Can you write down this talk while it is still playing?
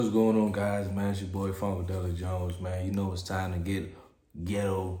What's going on, guys? Man, it's your boy Funkadelic Jones, man. You know it's time to get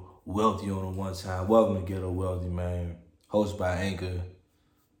ghetto wealthy on the one time. Welcome to Ghetto Wealthy, man. Hosted by Anchor,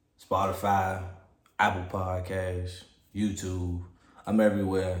 Spotify, Apple Podcasts, YouTube. I'm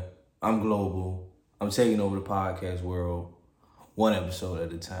everywhere. I'm global. I'm taking over the podcast world one episode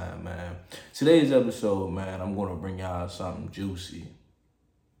at a time, man. Today's episode, man, I'm going to bring y'all something juicy.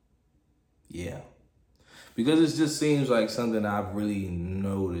 Yeah. Because it just seems like something I've really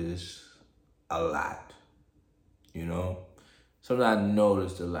noticed a lot, you know? Something I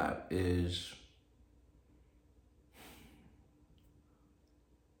noticed a lot is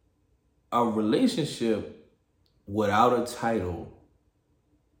a relationship without a title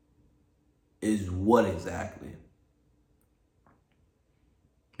is what exactly?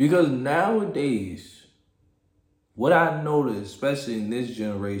 Because nowadays, what I notice, especially in this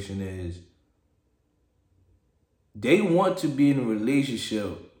generation, is they want to be in a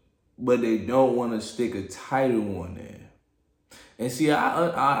relationship, but they don't want to stick a title on there. And see,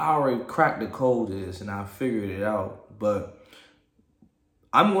 I already cracked the code to this and I figured it out. But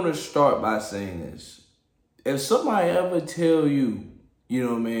I'm going to start by saying this. If somebody ever tell you, you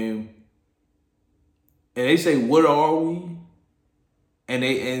know what I mean, and they say, what are we?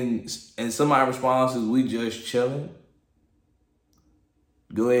 And somebody responds, we just chilling.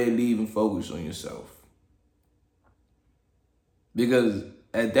 Go ahead and leave and focus on yourself. Because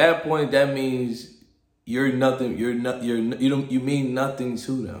at that point, that means you're nothing. You mean nothing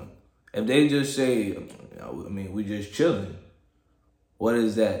to them. If they just say, we just chilling. What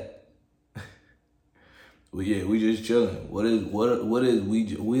is that? Well, yeah, we just chilling. What is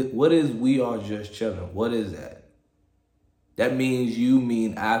we are just chilling? What is that? That means you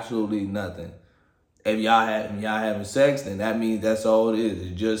mean absolutely nothing. If y'all having sex, then that means that's all it is.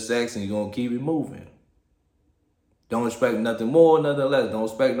 It's just sex, and you're gonna keep it moving. Don't expect nothing more, nothing less. Don't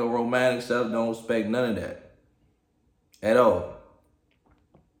expect no romantic stuff. Don't expect none of that at all.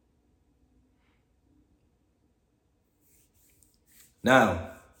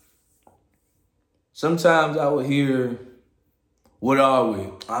 Now, sometimes I would hear, "What are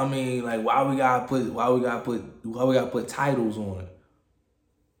we?" I mean, like, why we gotta put titles on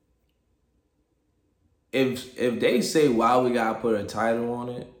it? If they say why we gotta put a title on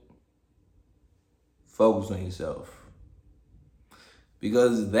it, focus on yourself.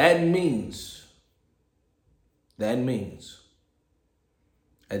 Because that means at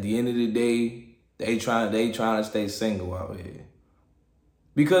the end of the day, they trying to stay single out here.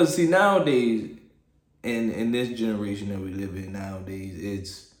 Because see, nowadays, in this generation that we live in nowadays,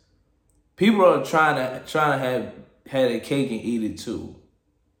 it's people are trying to have a cake and eat it too.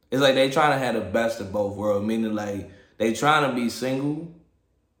 It's like they trying to have the best of both worlds, meaning like they trying to be single,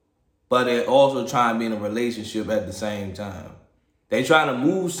 but they're also trying to be in a relationship at the same time. They trying to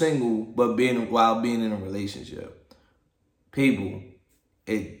move single, but while being in a relationship. People,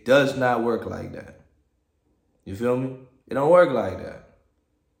 it does not work like that. You feel me? It don't work like that.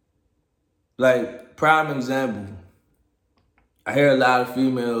 Like, prime example, I hear a lot of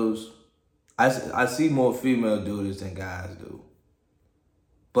females, I see more females do this than guys do.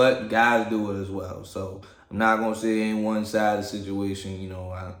 But guys do it as well. So I'm not gonna say it ain't one sided situation, you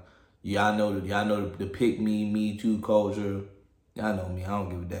know. Y'all know the pick me too culture. Y'all know me. I don't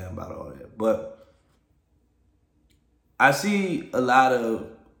give a damn about all that. But I see a lot of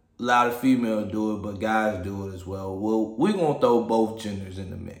females do it, but guys do it as well. Well, we're gonna throw both genders in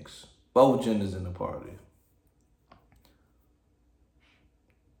the mix. Both genders in the party.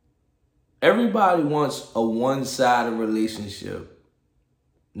 Everybody wants a one-sided relationship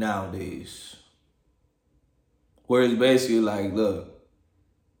nowadays. Where it's basically like, look,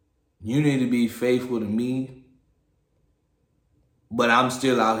 you need to be faithful to me, but I'm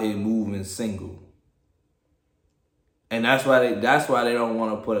still out here moving single. And that's why they don't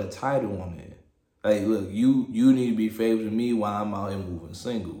want to put a title on it. Like, look, you need to be faithful to me while I'm out here moving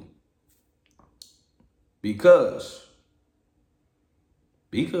single. Because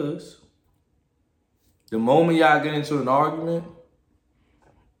the moment y'all get into an argument,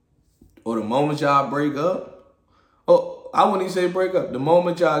 or the moment y'all break up, I wouldn't even say break up. The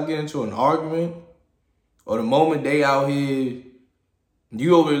moment y'all get into an argument, or the moment they out here,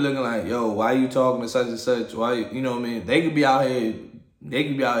 you over here looking like, yo, why you talking to such and such? Why, you know what I mean? They could be out here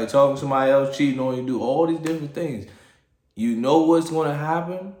talking to somebody else, cheating on you, do all these different things. You know what's going to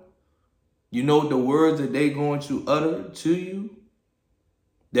happen? You know the words that they're going to utter to you?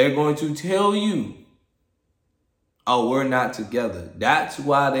 They're going to tell you, oh, we're not together. That's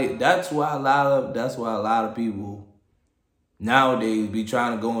why a lot of people nowadays be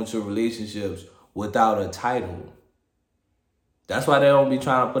trying to go into relationships without a title. That's why they don't be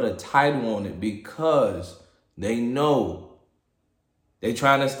trying to put a title on it, because they know they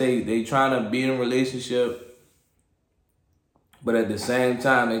trying to be in a relationship, but at the same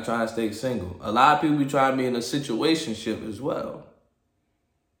time, they trying to stay single. A lot of people be trying to be in a situationship as well.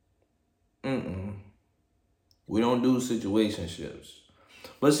 We don't do situationships.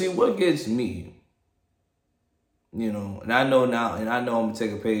 But see, what gets me, and I know now, and I know I'm going to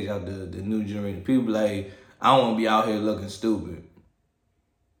take a page out the new generation. People be like, I don't want to be out here looking stupid.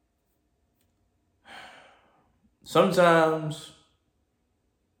 Sometimes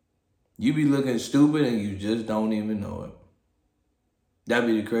you be looking stupid and you just don't even know it. That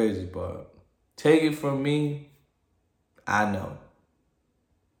be the crazy part. Take it from me, I know.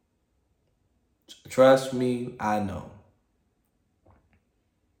 Trust me, I know.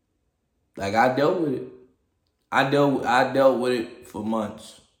 Like, I dealt with it. I dealt with it for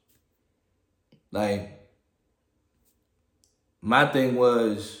months. Like, my thing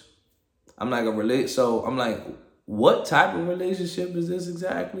was, I'm not gonna relate. So I'm like, what type of relationship is this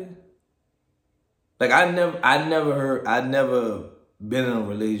exactly? Like, I'd never been in a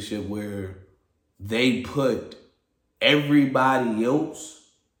relationship where they put everybody else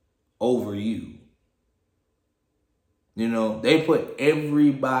over you. They put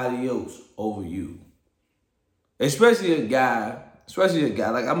everybody else over you. Especially a guy. Like,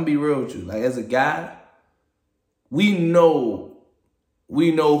 I'm gonna be real with you. Like, as a guy, we know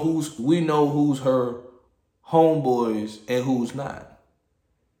who's her homeboys and who's not.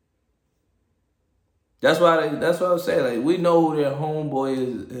 That's what I'm saying. Like, we know who their homeboy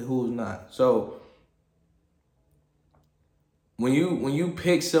is and who's not. So when you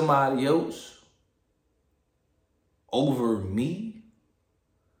pick somebody else over me,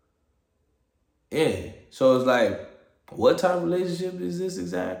 yeah. So it's like, what type of relationship is this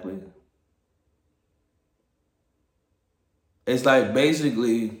exactly? It's like,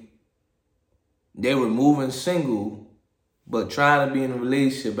 basically, they were moving single, but trying to be in a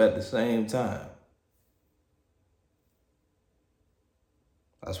relationship at the same time.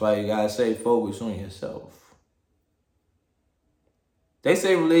 That's why you gotta stay focused on yourself. They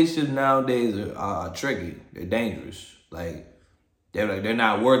say relationships nowadays are tricky. They're dangerous. They're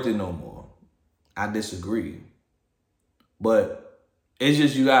not worth it no more. I disagree. But it's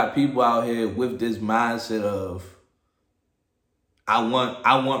just, you got people out here with this mindset of, I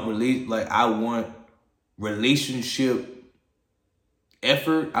want relationship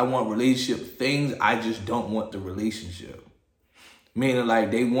effort. I want relationship things. I just don't want the relationship. Meaning,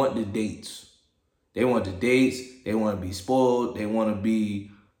 like, they want the dates. They want the dates. They want to be spoiled. They want to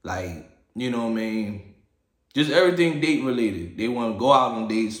be, like, just everything date related. They want to go out on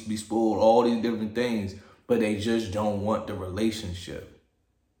dates, be spoiled, all these different things, but they just don't want the relationship.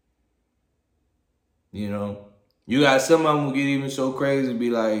 You got some of them who get even so crazy, be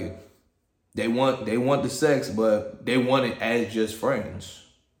like, they want the sex, but they want it as just friends.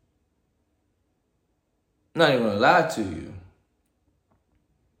 I'm not even gonna lie to you.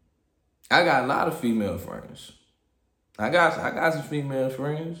 I got a lot of female friends. I got some female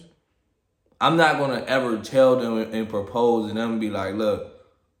friends. I'm not gonna ever tell them and propose and them be like, look,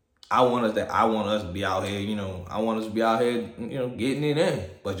 I want us to be out here, I want us to be out here, getting it in.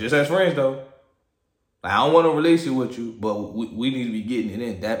 But just as friends though. Like, I don't want a relationship with you, but we need to be getting it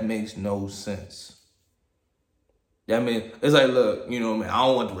in. That makes no sense. That means, it's like, look, I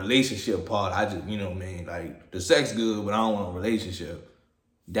don't want the relationship part. I just, like, the sex good, but I don't want a relationship.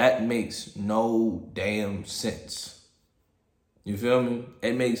 That makes no damn sense. You feel me?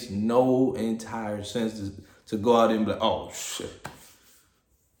 It makes no entire sense to go out there and be like, oh, shit.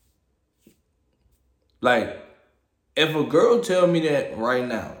 Like, if a girl tell me that right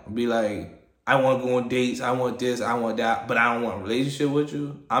now, be like, I want to go on dates, I want this, I want that, but I don't want a relationship with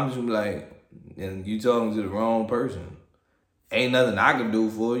you, I'm just gonna be like, and you talking to the wrong person. Ain't nothing I can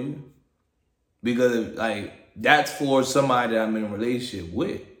do for you. Because, like, that's for somebody that I'm in a relationship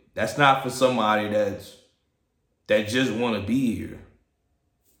with. That's not for somebody that just want to be here.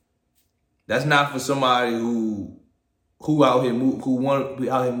 That's not for somebody who out here want to be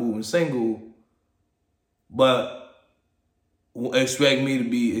out here moving single, but expect me to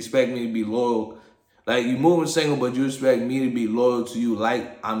be loyal. Like, you moving single, but you expect me to be loyal to you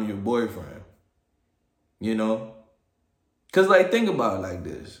like I'm your boyfriend. Cause, like, think about it like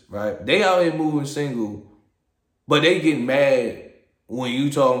this, right? They out here moving single, but they get mad when you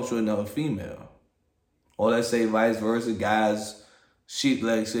talking to another female. Or let's say vice versa, guys, she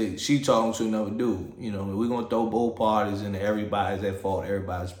talking to another dude. We're gonna throw both parties into everybody's at fault,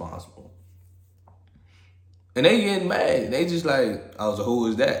 everybody's responsible. And they getting mad. They just like, oh, so who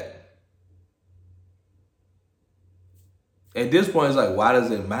is that? At this point, it's like, why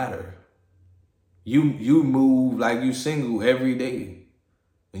does it matter? You move like you single every day.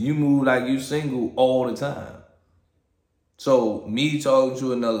 And you move like you single all the time. So me talking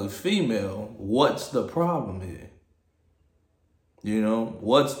to another female, what's the problem here? You know,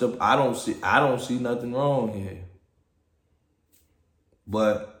 I don't see nothing wrong here.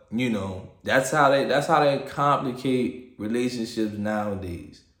 But, you know, that's how they complicate relationships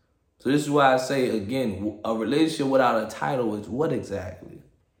nowadays. So this is why I say, again, a relationship without a title is what exactly?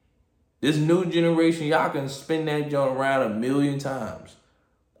 This new generation, y'all can spin that joint around 1,000,000 times.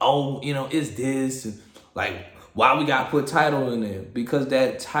 Oh, you know, it's this. And like, why we got to put title in there? Because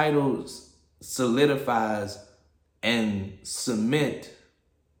that title solidifies and cement.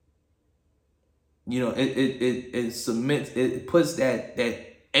 You know, it cements, it puts that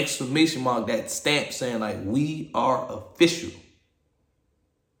exclamation mark, that stamp saying like, we are official.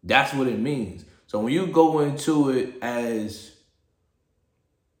 That's what it means. So when you go into it as,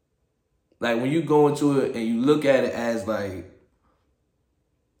 like, when you go into it and you look at it as like,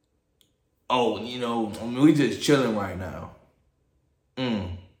 oh, you know, I mean, we just chilling right now.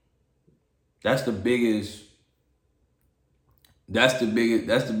 That's the biggest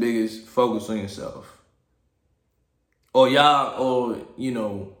focus on yourself. Or you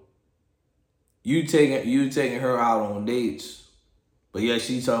know, you taking her out on dates, but yeah,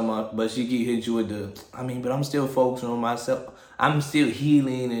 she keep hitting you with but I'm still focusing on myself. I'm still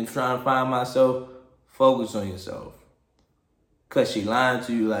healing and trying to find myself. Focus on yourself. Cause she lying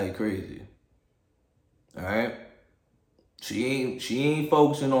to you like crazy. All right? She ain't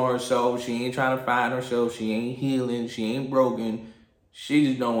focusing on herself. She ain't trying to find herself. She ain't healing. She ain't broken. She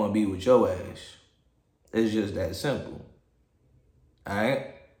just don't want to be with your ass. It's just that simple. All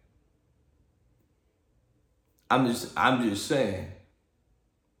right? I'm just saying.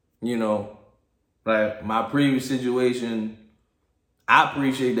 You know, like my previous situation, I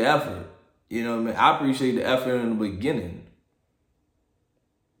appreciate the effort. You know what I mean? I appreciate the effort in the beginning.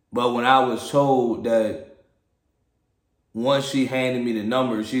 But when I was told that once she handed me the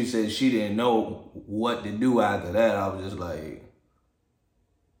number, she said she didn't know what to do after that, I was just like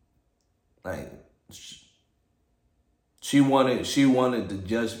she wanted to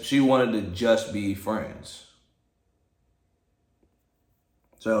just be friends.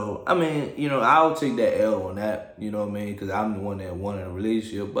 So, I mean, you know, I'll take that L on that, you know what I mean? Because I'm the one that wanted a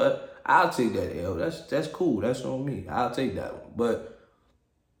relationship, but I'll take that L. That's cool. That's on me. I'll take that one. But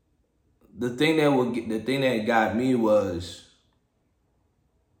the thing that got me was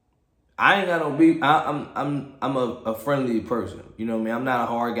I ain't got no beef. I'm a friendly person. You know what I mean? I'm not a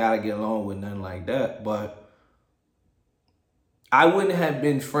hard guy to get along with, nothing like that. But I wouldn't have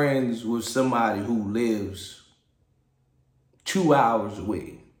been friends with somebody who lives 2 hours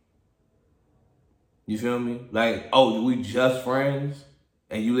away. You feel me? Like, oh, we just friends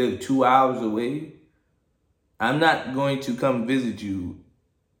and you live 2 hours away? I'm not going to come visit you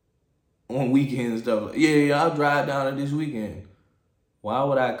on weekends and stuff. Yeah, I'll drive down there this weekend. Why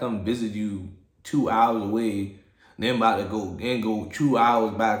would I come visit you 2 hours away, then about to go 2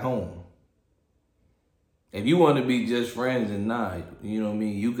 hours back home? If you want to be just friends and not, you know what I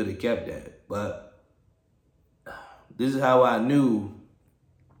mean, you could have kept that. But this is how I knew,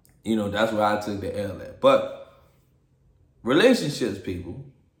 you know, that's where I took the L at. But relationships, people.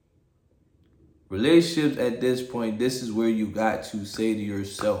 Relationships at this point, this is where you got to say to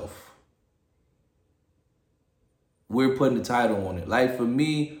yourself, we're putting the title on it. Like for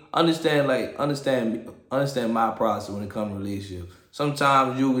me, understand my process when it comes to relationships.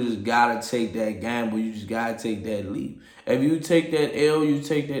 Sometimes you just gotta take that gamble. You just gotta take that leap. If you take that L, you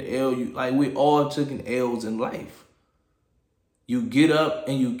take that L. We all taking L's in life. You get up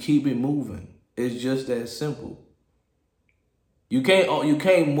and you keep it moving. It's just that simple. You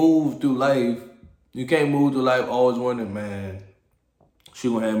can't move through life. You can't move through life always wondering, man, she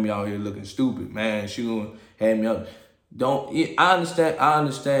gonna have me out here looking stupid, man. She gonna have me out. I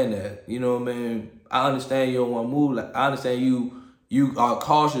understand that. You know what I mean? I understand you don't want to move. Like, I understand you are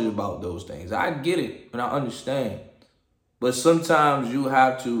cautious about those things. I get it and I understand. But sometimes you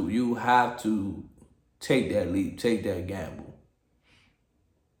have to take that leap, take that gamble.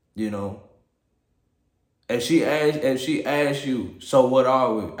 You know? If she asks you, so what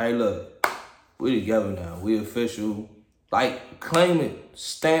are we? Hey, look, we together now. We official. Like, claim it.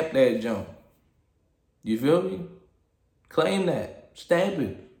 Stamp that jump. You feel me? Claim that. Stamp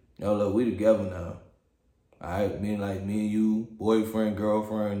it. Yo, look, we together now. All right, me and you, boyfriend,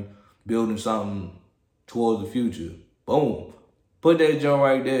 girlfriend, building something towards the future. Boom. Put that jump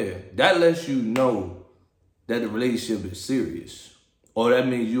right there. That lets you know that the relationship is serious. Or that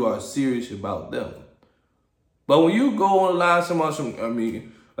means you are serious about them. But when you go online,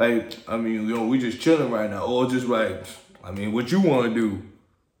 we just chilling right now, or just like, what you want to do?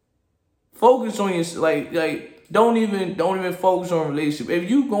 Focus on your don't even focus on relationship. If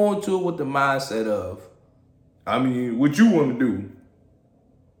you go into it with the mindset of, what you want to do.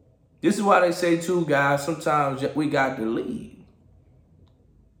 This is why they say too, guys, sometimes we got to lead.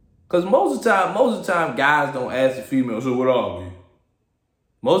 Cause most of the time, guys don't ask the female, so what are we?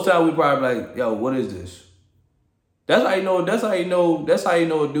 Most of the time we probably like, yo, what is this? That's how you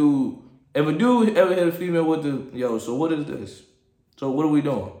know a dude. If a dude ever hit a female with the, yo, so what is this? So what are we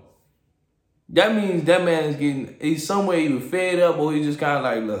doing? That means that man is he's somewhere either fed up or he's just kind of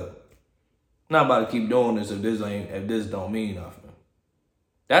like, look, I'm not about to keep doing this if this don't mean nothing.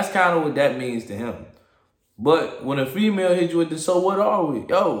 That's kind of what that means to him. But when a female hits you with the, so what are we?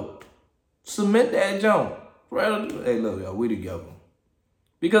 Yo, submit that jump. Right? Hey, look, yo, we together.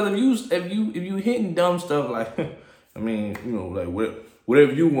 Because if you hitting dumb stuff like,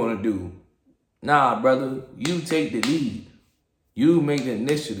 whatever you want to do, nah, brother, you take the lead. You make the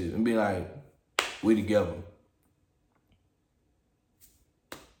initiative and be like, we together.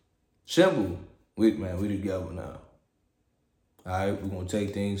 Simple. We together now. All right, we're gonna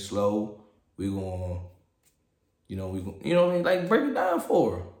take things slow. We're gonna, like break it down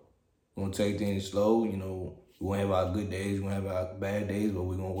for her. We're gonna take things slow. We're gonna have our good days. We're gonna have our bad days, but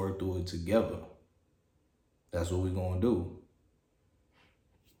we're gonna work through it together. That's what we're gonna do.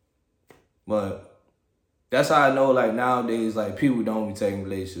 But that's how I know, like, nowadays, like, people don't be taking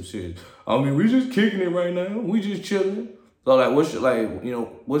relationships serious. We just kicking it right now. We just chilling. So, like, what's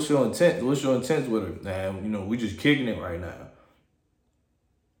your intent? What's your intent with her? Man, we just kicking it right now.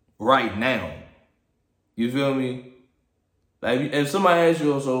 Right now. You feel me? Like, if somebody asks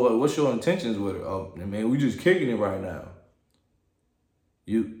you, so what's your intentions with her? Oh, man, we just kicking it right now.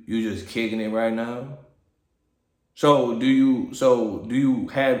 You just kicking it right now? So do you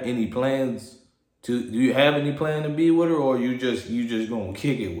have any plans do you have any plan to be with her, or you just gonna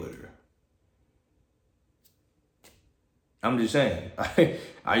kick it with her? I'm just saying.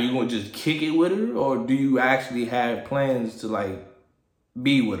 Are you gonna just kick it with her, or do you actually have plans to, like,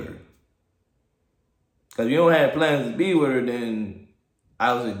 be with her? Because if you don't have plans to be with her, then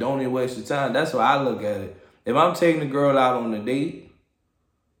I would say don't even waste your time. That's why I look at it. If I'm taking a girl out on a date,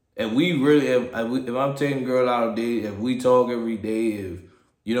 if I'm taking a girl out on a date, if we talk every day, if,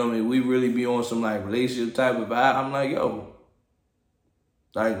 we really be on some, like, relationship type of vibe, I'm like, yo,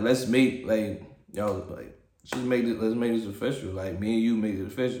 like, let's make, like, yo, like, let's make this official. Like, me and you make it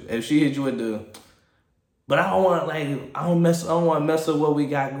official. If she hit you with the, but I don't want to mess up what we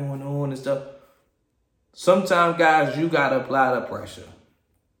got going on and stuff. Sometimes, guys, you gotta apply the pressure,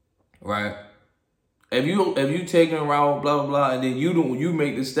 right? If you taking a route, blah blah blah, and then you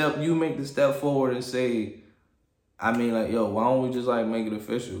make the step forward and say, yo, why don't we just, like, make it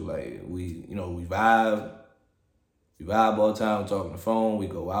official? Like, we vibe all the time, talk on the phone, we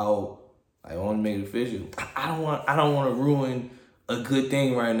go out. I want to make it official. I don't want to ruin a good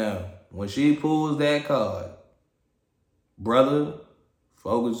thing right now. When she pulls that card, brother,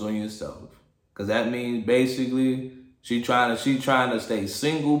 focus on yourself. Cause that means basically she trying to stay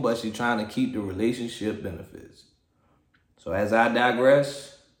single, but she trying to keep the relationship benefits. So as I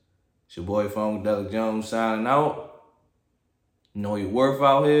digress, it's your boy Funkadelic Jones signing out. Know your worth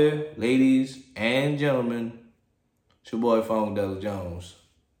out here, ladies and gentlemen. It's your boy Funkadelic Jones.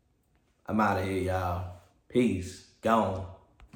 I'm out of here, y'all. Peace. Gone.